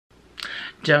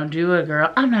Don't do it,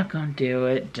 girl. I'm not gonna do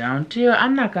it. Don't do it.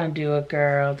 I'm not gonna do it,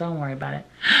 girl. Don't worry about it.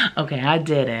 Okay, I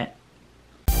did it.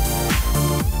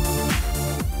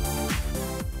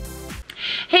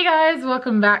 Hey guys,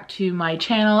 welcome back to my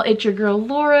channel. It's your girl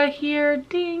Laura here,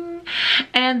 ding.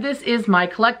 And this is my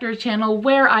collector's channel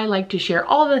where I like to share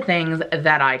all the things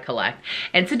that I collect.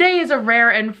 And today is a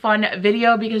rare and fun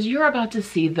video because you're about to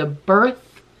see the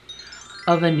birth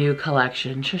of a new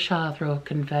collection. Shasha, throw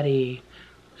confetti.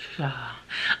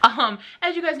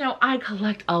 As you guys know, I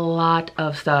collect a lot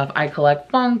of stuff. I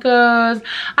collect Funkos,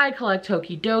 I collect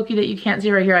tokidoki that you can't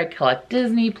see right here. I collect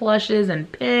Disney plushes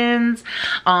and pins.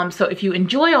 So if you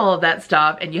enjoy all of that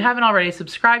stuff and you haven't already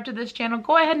subscribed to this channel,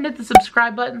 go ahead and hit the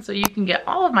subscribe button so you can get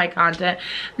all of my content,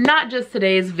 not just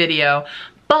today's video.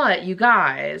 But you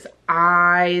guys,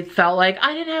 I felt like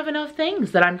I didn't have enough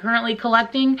things that I'm currently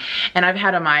collecting, and I've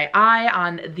had my eye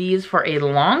on these for a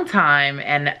long time,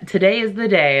 and today is the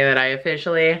day that I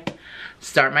officially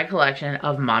start my collection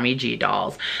of Momiji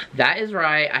dolls. That is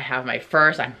right, I have my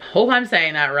first, I hope I'm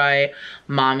saying that right,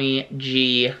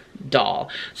 Momiji doll.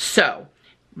 So,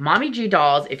 Momiji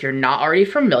dolls, if you're not already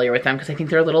familiar with them, because I think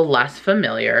they're a little less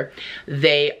familiar,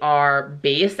 they are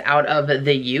based out of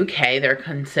the UK. They're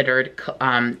considered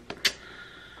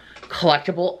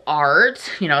collectible art.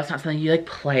 You know, it's not something you like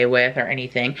play with or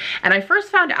anything. And I first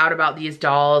found out about these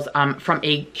dolls from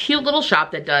a cute little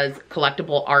shop that does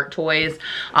collectible art toys,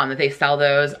 that they sell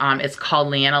those. It's called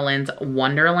Leanna Lynn's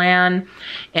Wonderland,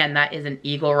 and that is in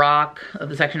Eagle Rock,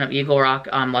 the section of Eagle Rock,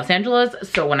 Los Angeles.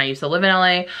 So when I used to live in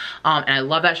LA, and I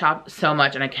love that shop so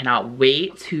much, and I cannot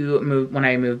wait to move, when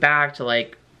I move back, to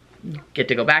like get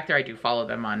to go back there. I do follow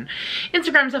them on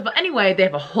Instagram and stuff, but anyway, they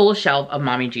have a whole shelf of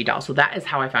Momiji dolls. So that is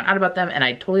how I found out about them, and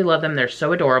I totally love them. They're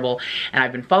so adorable, and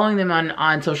I've been following them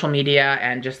on social media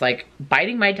and just like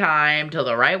biding my time till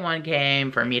the right one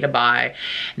came for me to buy.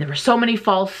 And there were so many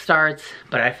false starts,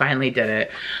 but I finally did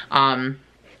it.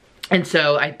 And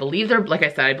so I believe they're, like I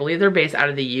said, I believe they're based out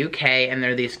of the UK, and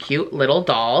they're these cute little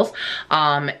dolls.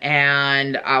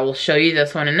 And I will show you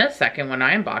this one in a second when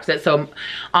I unbox it. So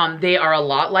they are a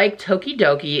lot like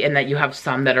tokidoki in that you have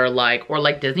some that are like, or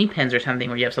like Disney pins or something,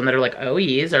 where you have some that are like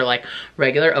OEs or like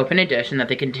regular open edition that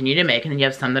they continue to make. And then you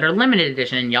have some that are limited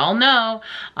edition. And y'all know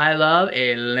I love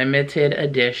a limited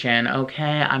edition,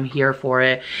 okay? I'm here for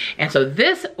it. And so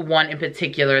this one in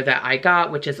particular that I got,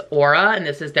 which is Aura, and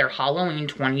this is their Halloween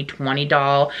 2020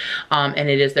 doll, and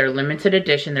it is their limited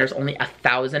edition. There's only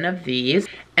 1,000 of these,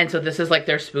 and so this is like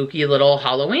their spooky little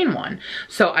Halloween one.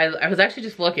 So I was actually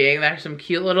just looking, there's some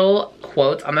cute little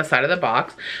quotes on the side of the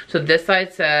box. So this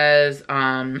side says,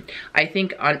 I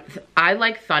think I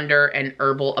like thunder and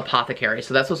herbal apothecary.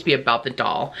 So that's supposed to be about the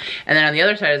doll. And then on the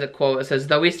other side is a quote. It says,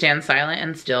 though we stand silent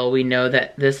and still, we know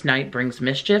that this night brings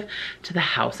mischief to the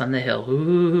house on the hill.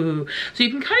 Ooh. So you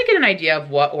can kind of get an idea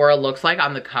of what Aura looks like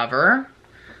on the cover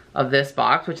of this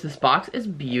box, which this box is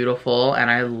beautiful and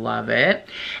I love it.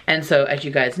 And so as you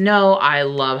guys know, I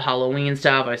love Halloween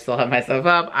stuff. I still have myself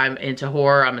up. I'm into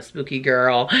horror. I'm a spooky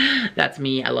girl. That's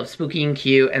me. I love spooky and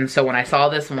cute. And so when I saw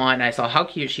this one, I saw how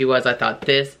cute she was, I thought,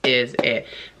 this is it.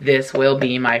 This will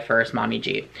be my first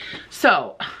Momiji.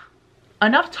 So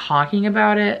enough talking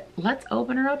about it. Let's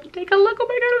open her up and take a look. Oh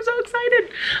my God, I'm so excited.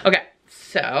 Okay.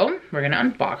 So we're gonna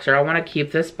unbox her. I wanna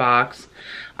keep this box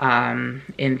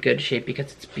in good shape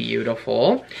because it's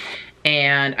beautiful.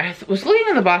 And I was looking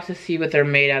in the box to see what they're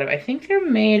made out of. I think they're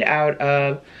made out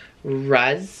of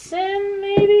resin,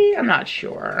 maybe? I'm not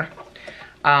sure.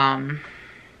 So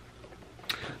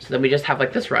then we just have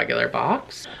like this regular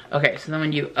box. Okay, so then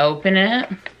when you open it,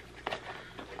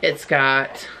 it's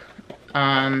got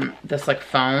this like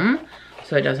foam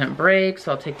so it doesn't break.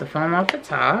 So I'll take the foam off the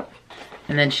top.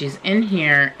 And then she's in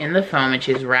here in the foam, and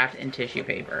she's wrapped in tissue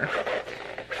paper.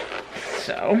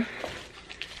 So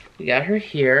we got her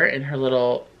here in her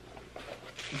little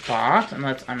box, and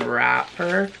let's unwrap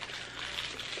her. Oh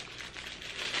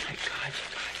my God, you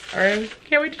guys. All right,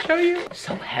 can't wait to show you.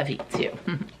 So heavy too,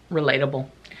 relatable. All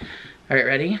right,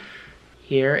 ready?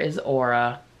 Here is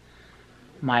Aura,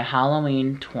 my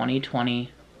Halloween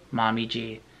 2020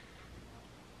 Momiji.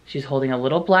 She's holding a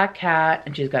little black cat,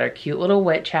 and she's got her cute little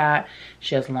witch hat.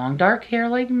 She has long dark hair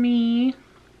like me.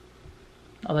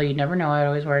 Although you never know, I'd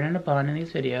always wear it in a bun in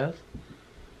these videos.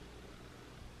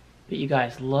 But you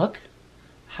guys, look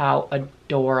how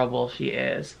adorable she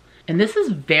is. And this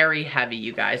is very heavy,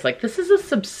 you guys. Like, this is a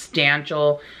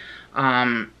substantial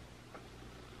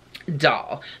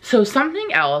doll. So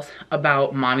something else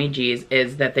about Momiji's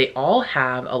is that they all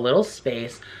have a little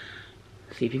space,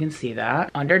 see if you can see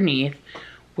that, underneath,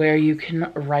 where you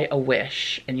can write a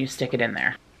wish and you stick it in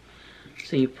there.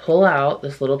 So you pull out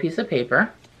this little piece of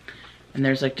paper And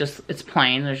there's like just, it's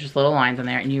plain, there's just little lines on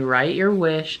there, and you write your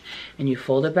wish and you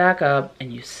fold it back up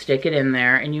and you stick it in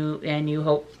there and you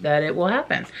hope that it will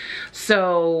happen.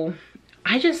 So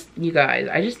you guys,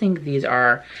 I just think these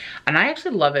are, and I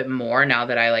actually love it more now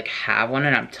that I like have one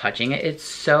and I'm touching it. It's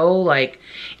so like,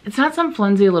 it's not some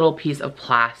flimsy little piece of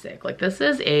plastic. Like this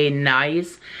is a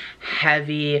nice,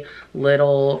 heavy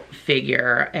little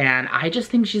figure, and I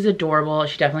just think she's adorable.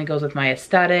 She definitely goes with my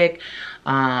aesthetic.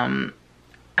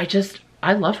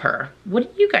 I love her.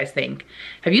 What do you guys think?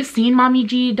 Have you seen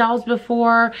Momiji dolls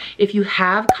before? If you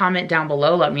have, comment down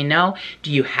below, let me know.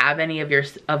 Do you have any of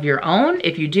your own?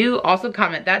 If you do, also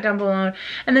comment that down below.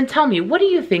 And then tell me, what do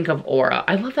you think of Aura?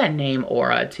 I love that name,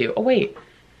 Aura, too. Oh, wait.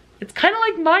 It's kind of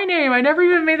like my name. I never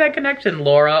even made that connection.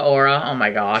 Laura, Aura, oh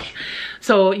my gosh.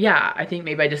 So yeah, I think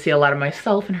maybe I just see a lot of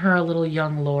myself in her, a little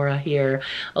young Laura here.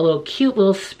 A little cute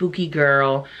little spooky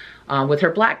girl with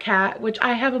her black cat, which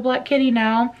I have a black kitty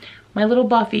now. My little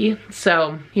Buffy.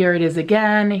 So here it is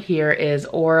again. Here is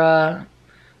Aura,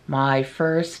 my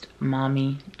first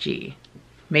Mommy G.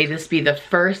 May this be the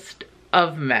first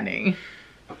of many.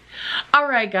 All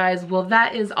right, guys, well,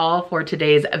 that is all for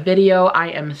today's video. I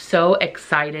am so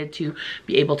excited to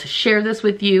be able to share this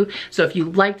with you. So if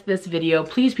you liked this video,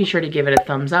 please be sure to give it a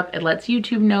thumbs up. It lets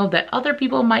YouTube know that other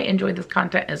people might enjoy this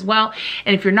content as well.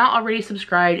 And if you're not already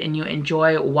subscribed and you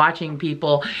enjoy watching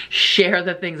people share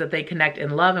the things that they connect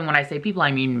and love, and when I say people,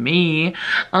 I mean me,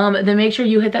 then make sure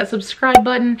you hit that subscribe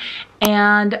button.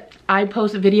 And I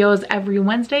post videos every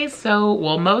Wednesday, so,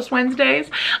 well, most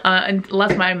Wednesdays,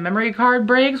 unless my memory card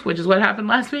breaks, which is what happened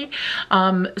last week.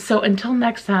 So until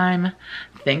next time,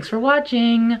 thanks for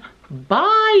watching.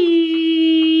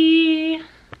 Bye.